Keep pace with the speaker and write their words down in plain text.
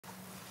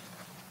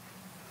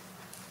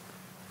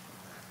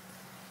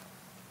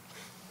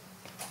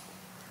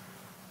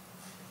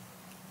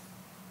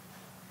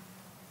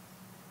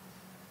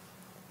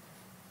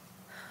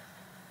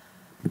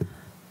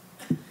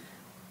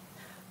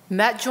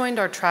Matt joined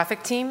our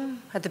traffic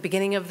team at the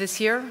beginning of this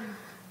year,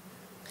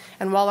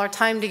 and while our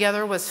time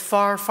together was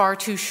far, far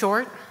too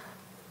short,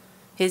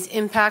 his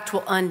impact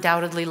will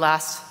undoubtedly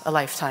last a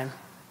lifetime.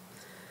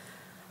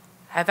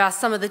 I've asked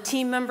some of the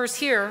team members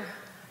here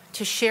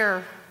to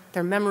share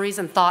their memories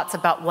and thoughts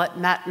about what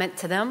Matt meant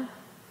to them.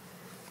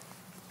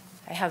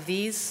 I have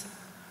these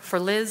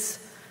for Liz,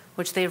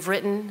 which they've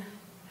written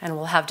and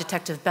will have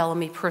Detective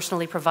Bellamy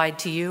personally provide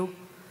to you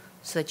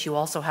so that you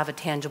also have a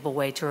tangible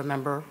way to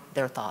remember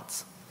their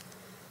thoughts.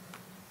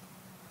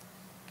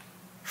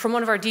 From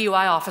one of our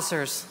DUI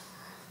officers,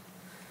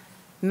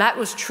 Matt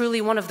was truly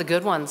one of the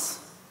good ones.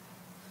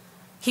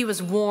 He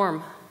was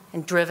warm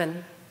and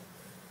driven,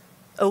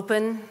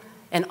 open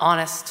and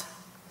honest.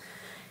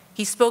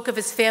 He spoke of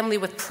his family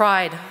with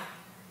pride,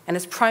 and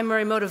his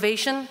primary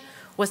motivation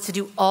was to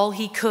do all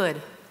he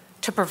could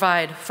to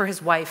provide for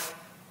his wife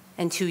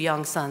and 2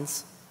 young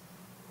sons.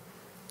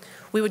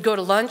 We would go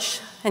to lunch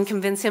and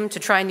convince him to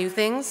try new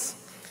things.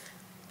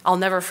 I'll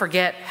never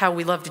forget how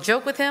we loved to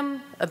joke with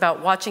him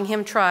about watching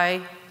him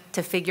try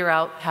to figure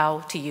out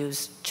how to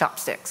use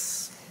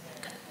chopsticks.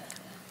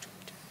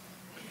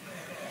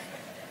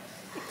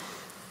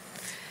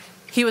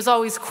 He was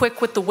always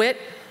quick with the wit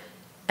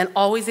and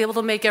always able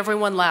to make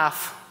everyone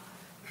laugh,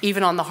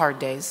 even on the hard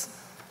days.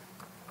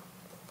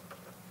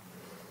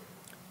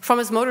 From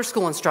his motor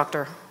school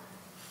instructor,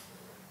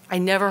 I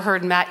never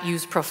heard Matt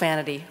use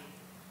profanity.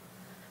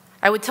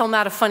 I would tell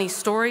Matt a funny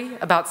story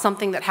about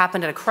something that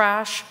happened at a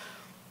crash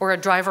or a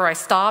driver I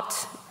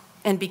stopped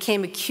and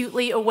became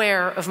acutely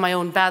aware of my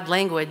own bad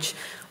language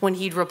when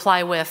he'd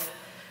reply with,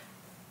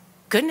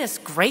 "Goodness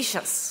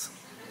gracious."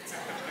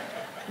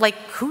 Like,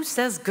 who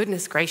says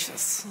goodness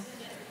gracious?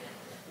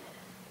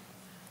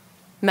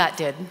 Matt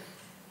did.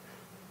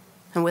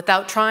 And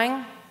without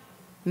trying,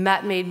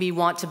 Matt made me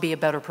want to be a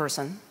better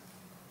person.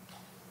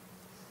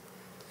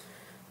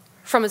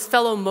 From his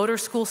fellow motor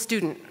school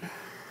student,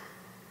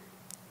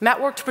 Matt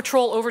worked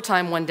patrol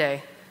overtime one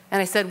day,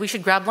 and I said we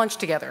should grab lunch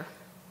together.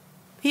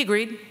 He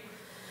agreed.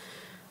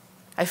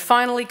 I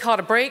finally caught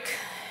a break,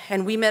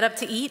 and we met up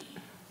to eat,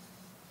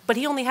 but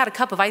he only had a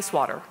cup of ice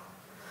water.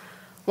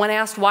 When I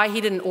asked why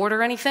he didn't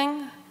order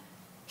anything,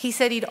 he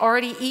said he'd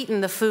already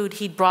eaten the food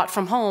he'd brought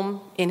from home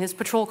in his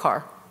patrol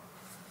car.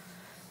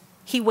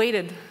 He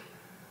waited.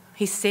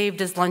 He saved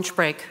his lunch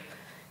break,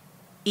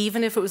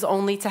 even if it was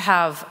only to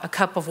have a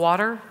cup of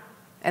water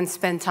and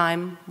spend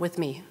time with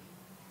me.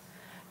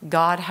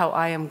 God, how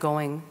I am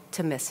going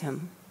to miss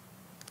him.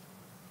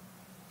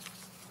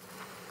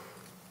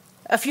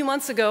 A few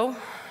months ago,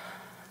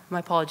 my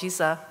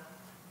apologies,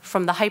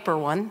 from the hyper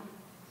one.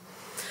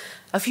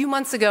 A few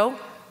months ago,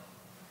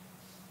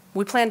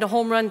 we planned a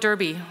home run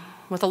derby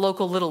with a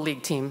local Little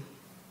League team.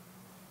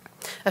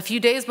 A few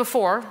days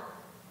before,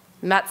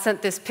 Matt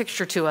sent this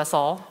picture to us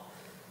all,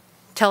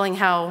 telling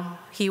how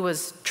he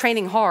was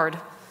training hard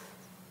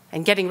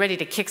and getting ready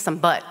to kick some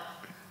butt.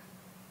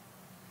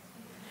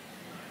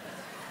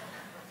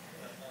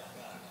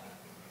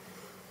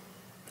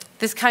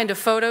 This kind of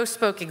photo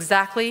spoke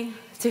exactly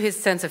to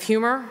his sense of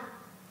humor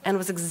and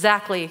was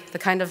exactly the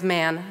kind of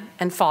man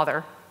and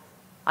father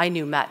I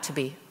knew Matt to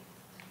be.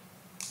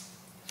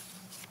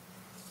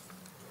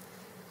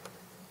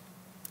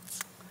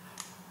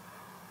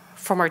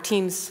 From our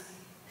team's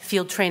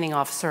field training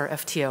officer,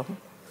 FTO.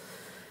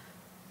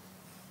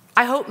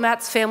 I hope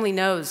Matt's family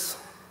knows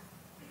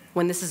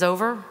when this is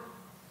over,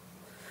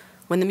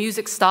 when the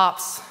music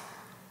stops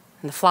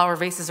and the flower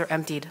vases are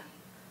emptied,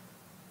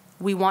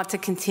 we want to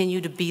continue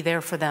to be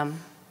there for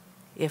them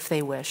if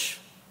they wish,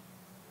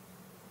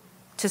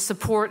 to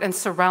support and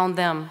surround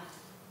them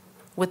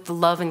with the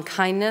love and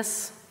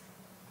kindness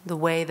the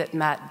way that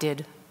Matt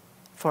did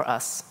for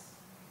us.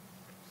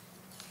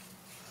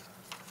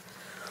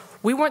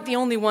 We weren't the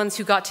only ones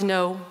who got to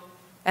know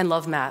and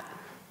love Matt.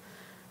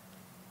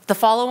 The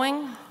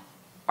following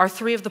are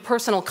 3 of the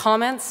personal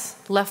comments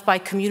left by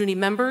community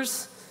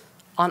members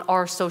on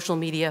our social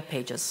media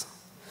pages.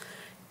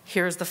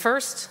 Here's the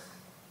first.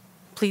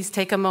 Please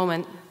take a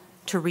moment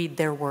to read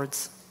their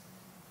words.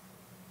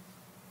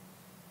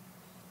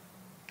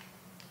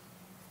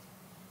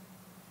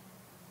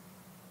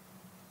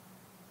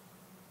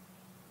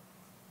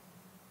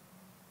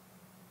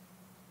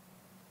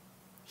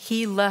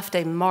 He left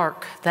a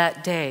mark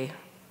that day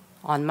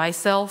on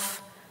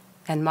myself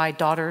and my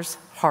daughter's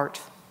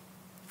heart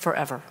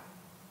forever.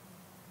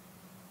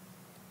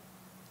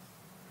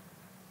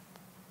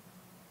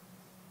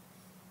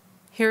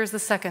 Here is the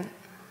second.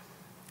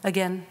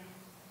 Again,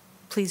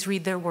 please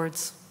read their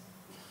words.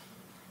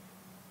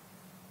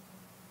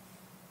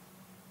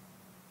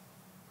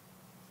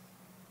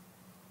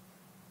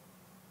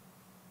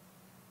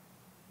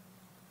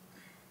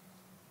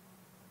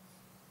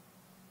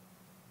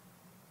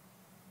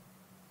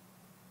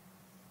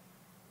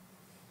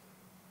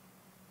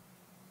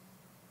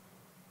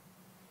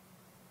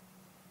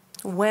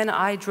 When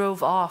I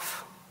drove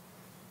off,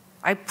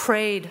 I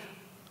prayed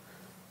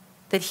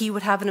that he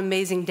would have an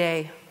amazing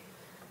day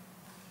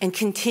and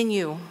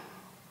continue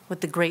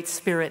with the great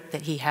spirit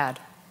that he had.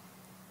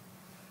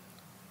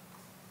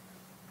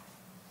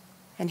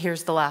 and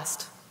here's the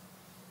last.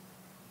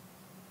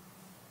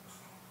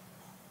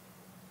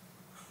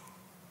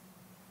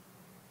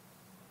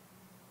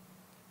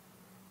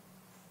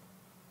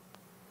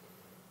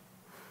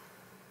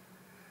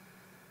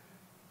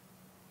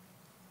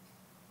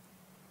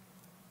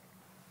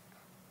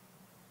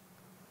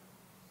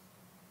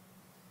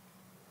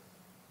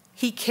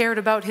 He cared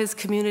about his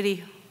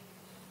community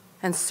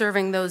and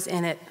serving those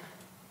in it,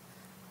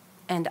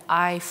 and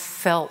I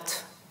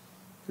felt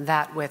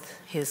that with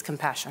his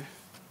compassion.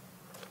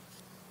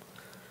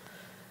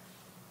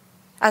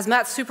 As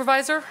Matt's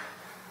supervisor,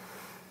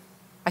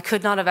 I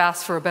could not have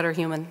asked for a better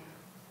human.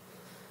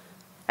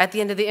 At the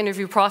end of the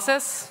interview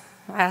process,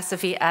 I asked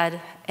if he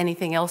had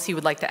anything else he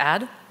would like to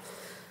add.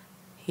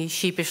 He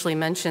sheepishly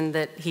mentioned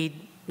that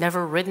he'd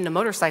never ridden a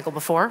motorcycle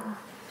before.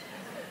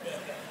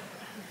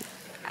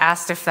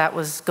 Asked if that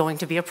was going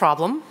to be a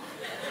problem.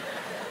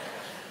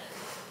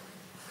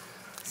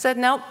 Said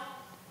nope.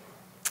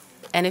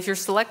 And if you're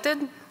selected,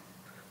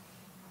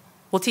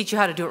 we'll teach you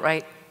how to do it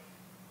right.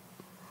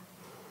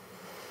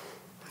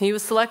 He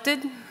was selected.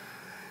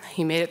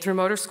 He made it through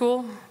motor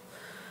school.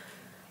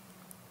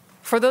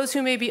 For those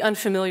who may be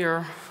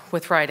unfamiliar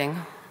with riding,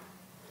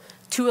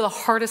 two of the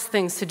hardest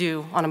things to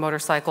do on a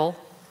motorcycle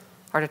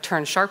are to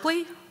turn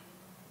sharply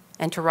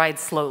and to ride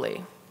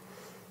slowly.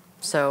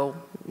 So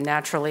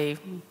naturally,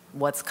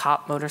 what's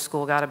cop motor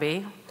school gotta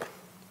be?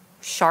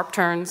 Sharp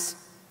turns,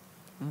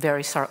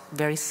 very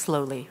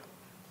slowly,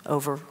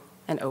 over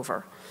and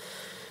over.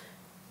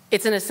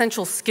 It's an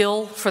essential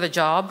skill for the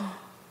job,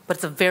 but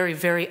it's a very,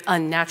 very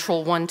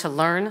unnatural one to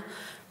learn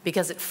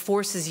because it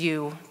forces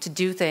you to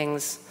do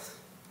things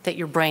that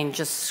your brain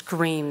just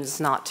screams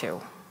not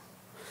to.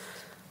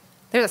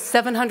 There's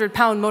a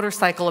 700-pound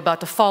motorcycle about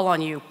to fall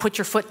on you. Put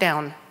your foot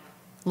down,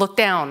 look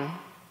down,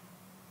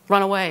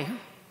 run away.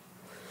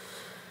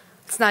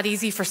 It's not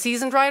easy for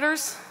seasoned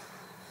riders,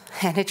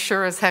 and it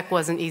sure as heck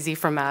wasn't easy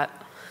for Matt.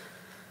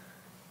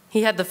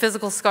 He had the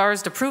physical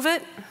scars to prove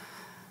it,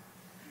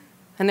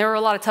 and there were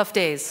a lot of tough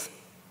days.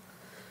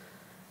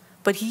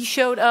 But he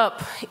showed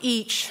up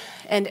each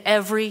and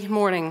every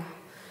morning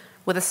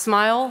with a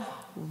smile,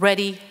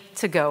 ready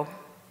to go,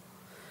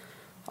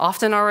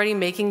 often already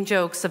making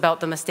jokes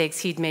about the mistakes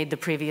he'd made the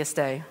previous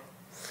day.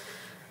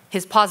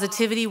 His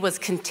positivity was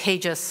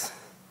contagious,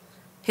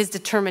 his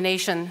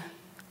determination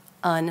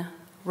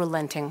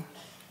unrelenting.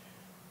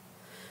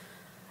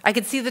 I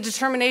could see the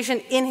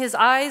determination in his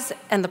eyes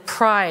and the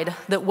pride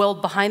that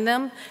welled behind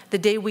them the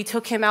day we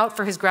took him out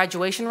for his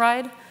graduation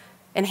ride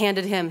and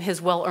handed him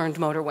his well-earned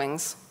motor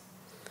wings.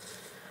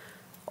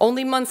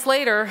 Only months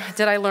later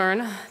did I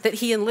learn that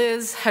he and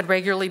Liz had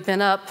regularly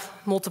been up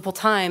multiple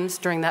times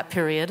during that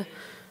period,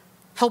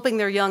 helping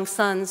their young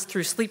sons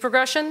through sleep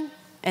regression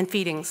and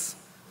feedings.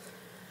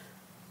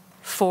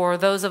 For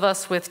those of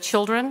us with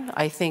children,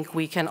 I think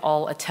we can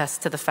all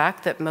attest to the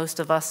fact that most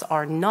of us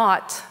are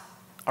not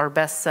our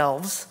best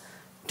selves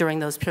during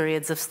those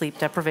periods of sleep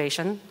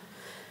deprivation,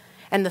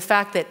 and the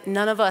fact that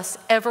none of us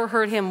ever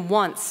heard him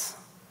once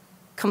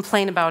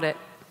complain about it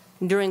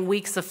during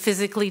weeks of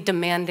physically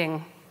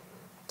demanding,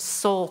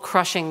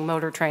 soul-crushing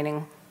motor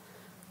training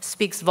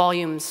speaks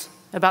volumes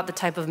about the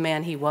type of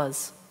man he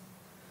was.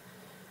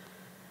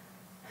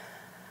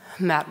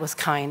 Matt was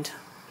kind.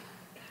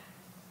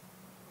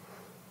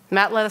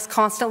 Matt let us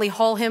constantly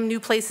haul him new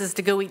places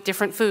to go eat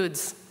different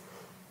foods.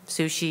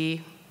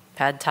 Sushi,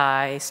 pad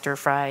thai, stir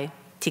fry,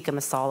 tikka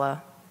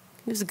masala.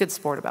 He was a good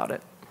sport about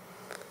it.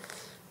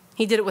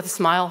 He did it with a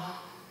smile.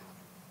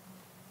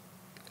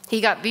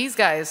 He got these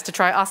guys to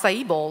try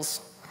acai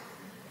bowls.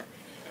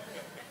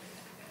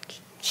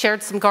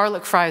 Shared some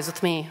garlic fries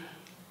with me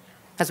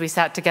as we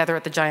sat together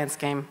at the Giants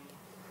game.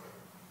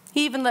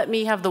 He even let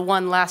me have the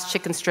one last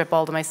chicken strip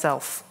all to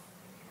myself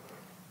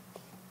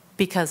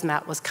because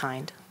Matt was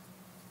kind.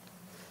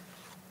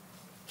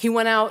 He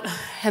went out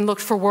and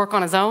looked for work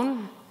on his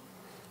own,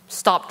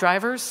 stopped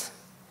drivers,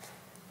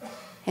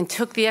 and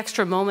took the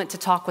extra moment to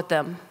talk with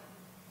them.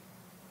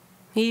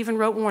 He even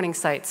wrote warning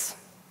sights.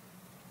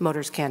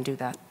 Motors can do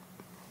that.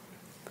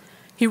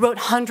 He wrote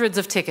hundreds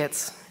of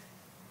tickets.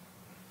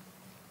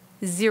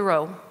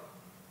 0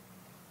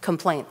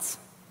 complaints.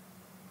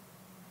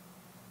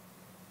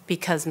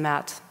 Because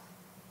Matt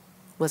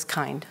was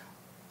kind.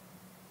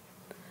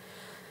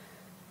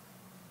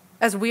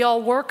 As we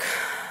all work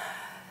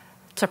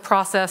to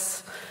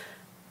process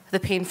the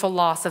painful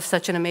loss of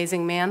such an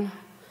amazing man,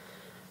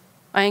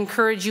 I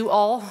encourage you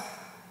all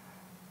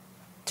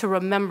to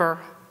remember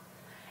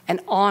and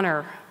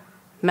honor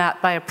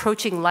Matt by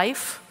approaching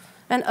life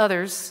and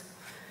others,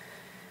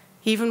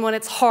 even when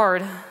it's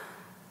hard,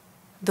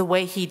 the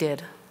way he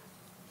did,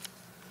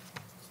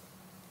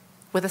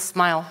 with a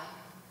smile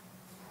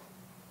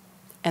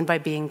and by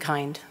being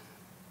kind.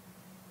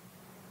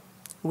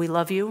 We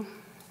love you,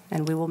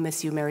 and we will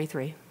miss you, Mary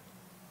 3.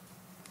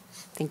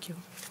 Thank you.